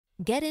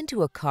Get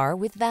into a car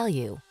with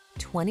value.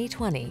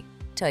 2020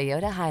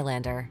 Toyota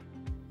Highlander.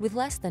 With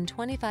less than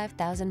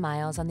 25,000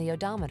 miles on the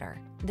odometer,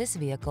 this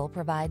vehicle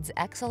provides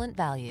excellent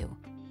value.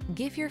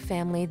 Give your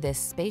family this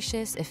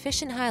spacious,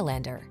 efficient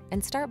Highlander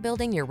and start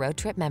building your road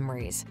trip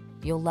memories.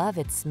 You'll love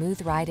its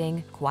smooth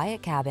riding,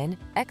 quiet cabin,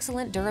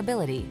 excellent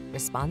durability,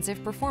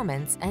 responsive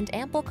performance, and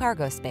ample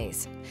cargo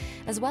space,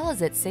 as well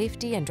as its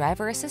safety and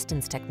driver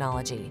assistance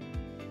technology.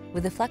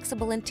 With a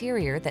flexible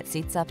interior that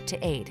seats up to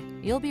 8,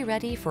 you'll be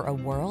ready for a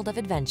world of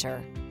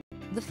adventure.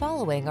 The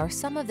following are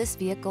some of this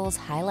vehicle's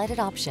highlighted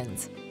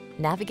options: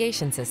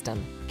 navigation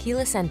system,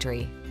 keyless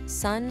entry,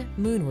 sun,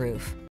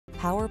 moonroof,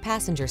 power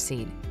passenger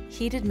seat,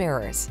 heated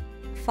mirrors,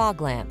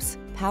 fog lamps,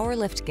 power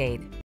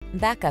liftgate,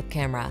 backup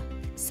camera,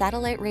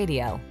 satellite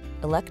radio,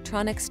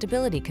 electronic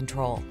stability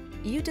control.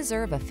 You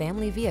deserve a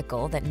family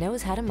vehicle that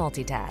knows how to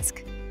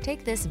multitask.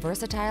 Take this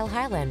versatile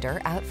Highlander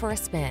out for a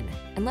spin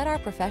and let our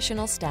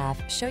professional staff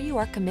show you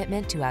our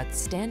commitment to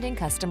outstanding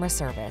customer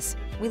service.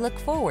 We look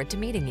forward to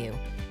meeting you.